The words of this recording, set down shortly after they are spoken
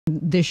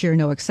this year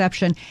no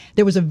exception.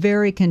 There was a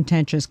very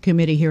contentious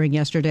committee hearing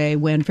yesterday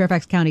when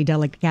Fairfax County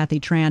Delegate Kathy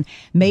Tran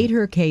made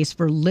her case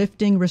for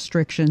lifting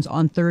restrictions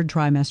on third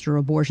trimester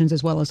abortions,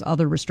 as well as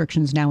other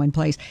restrictions now in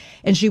place.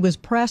 And she was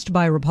pressed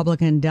by a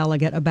Republican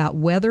delegate about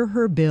whether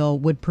her bill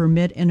would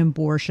permit an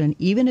abortion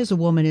even as a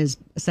woman is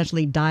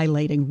essentially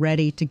dilating,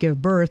 ready to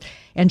give birth.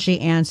 And she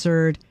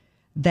answered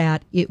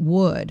that it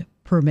would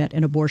permit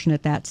an abortion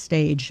at that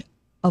stage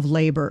of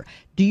labor.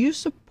 Do you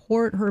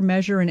support her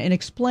measure, and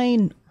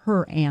explain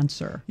her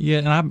answer? Yeah,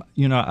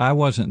 and I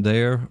wasn't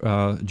there,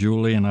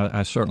 Julie, and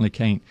I certainly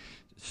can't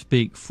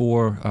speak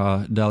for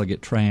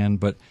Delegate Tran,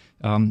 but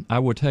I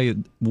would tell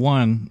you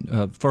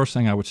first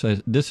thing I would say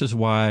is this is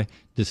why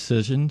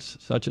decisions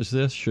such as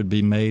this should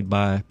be made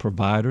by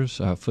providers,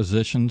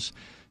 physicians,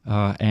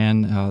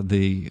 and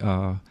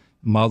the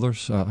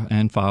mothers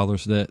and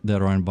fathers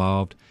that are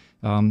involved.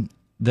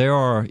 There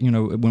are,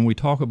 when we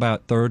talk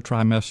about third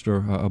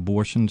trimester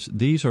abortions,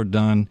 these are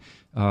done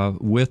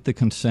with the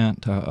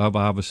consent of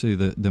obviously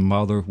the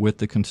mother, with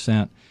the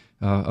consent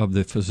of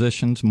the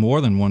physicians,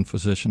 more than one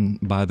physician,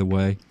 by the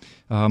way.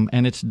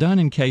 And it's done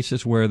in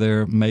cases where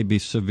there may be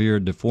severe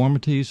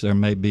deformities, there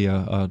may be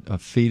a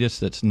fetus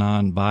that's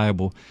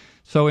non-viable.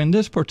 So in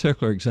this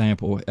particular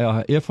example,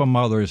 if a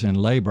mother is in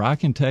labor, I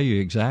can tell you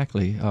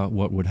exactly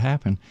what would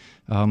happen.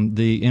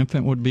 The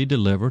infant would be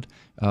delivered.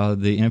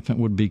 The infant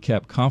would be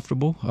kept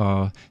comfortable.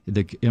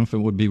 The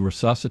infant would be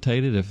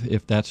resuscitated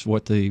if that's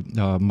what the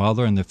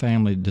mother and the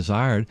family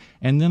desired.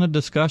 And then a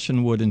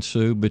discussion would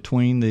ensue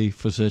between the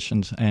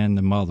physicians and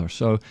the mother.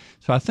 So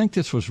I think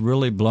this was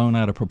really blown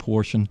out of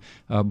proportion.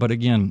 But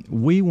again,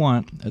 we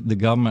want the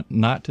government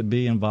not to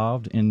be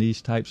involved in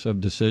these types of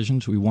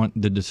decisions. We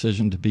want the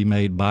decision to be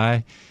made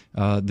by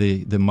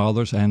the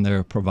mothers and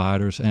their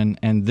providers.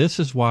 And this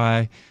is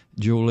why,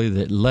 Julie,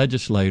 that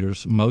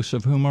legislators, most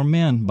of whom are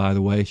men, by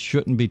the way,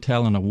 shouldn't be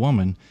telling a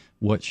woman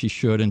what she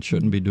should and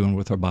shouldn't be doing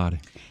with her body.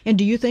 And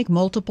do you think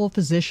multiple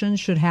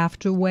physicians should have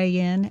to weigh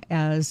in,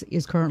 as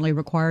is currently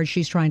required?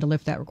 She's trying to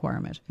lift that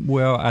requirement.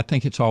 Well, I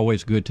think it's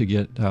always good to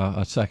get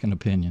a second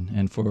opinion,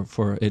 and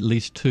for at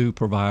least two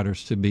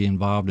providers to be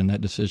involved in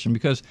that decision,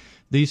 because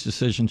these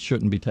decisions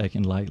shouldn't be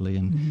taken lightly.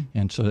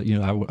 And so,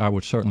 I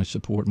would certainly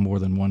support more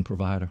than one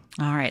provider.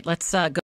 All right, let's go